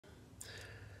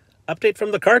Update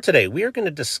from the car today. We are going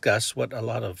to discuss what a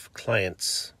lot of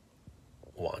clients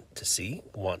want to see,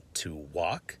 want to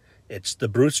walk. It's the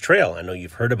Bruce Trail. I know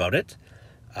you've heard about it.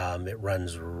 It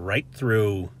runs right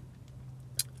through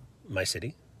my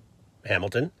city,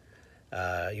 Hamilton.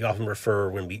 You often refer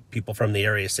when people from the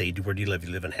area say, "Where do you live? You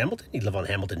live in Hamilton? You live on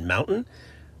Hamilton Mountain."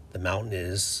 The mountain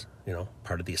is,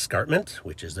 part of the Escarpment,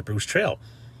 which is the Bruce Trail.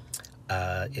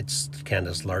 It's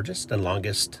Canada's largest and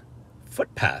longest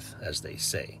footpath, as they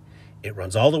say. It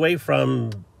runs all the way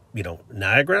from,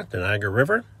 Niagara, the Niagara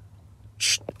River,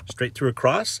 straight through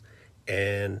across,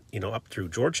 and, up through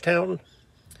Georgetown,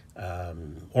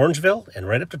 Orangeville, and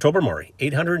right up to Tobermory.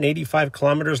 885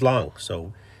 kilometers long.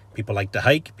 So people like to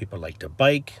hike, people like to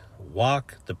bike,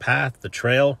 walk, the path, the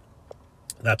trail.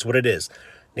 That's what it is.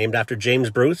 Named after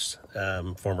James Bruce,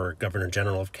 former Governor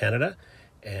General of Canada,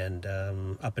 and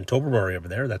up in Tobermory over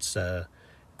there, that's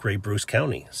Grey Bruce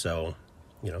County. So,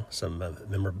 some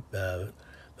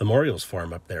memorials for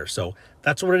him up there. So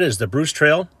that's what it is, the Bruce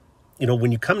Trail.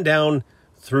 When you come down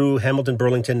through Hamilton,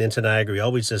 Burlington into Niagara, you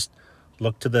always just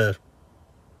look to the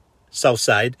south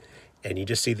side and you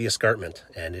just see the escarpment.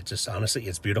 And it just, honestly,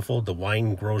 it's beautiful. The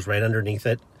wine grows right underneath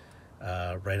it,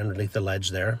 right underneath the ledge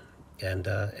there. And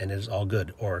it is all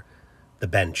good, or the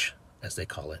bench, as they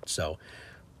call it. So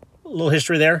a little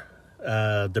history there.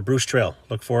 The Bruce Trail.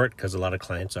 Look for it because a lot of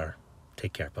clients are.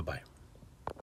 Take care. Bye-bye.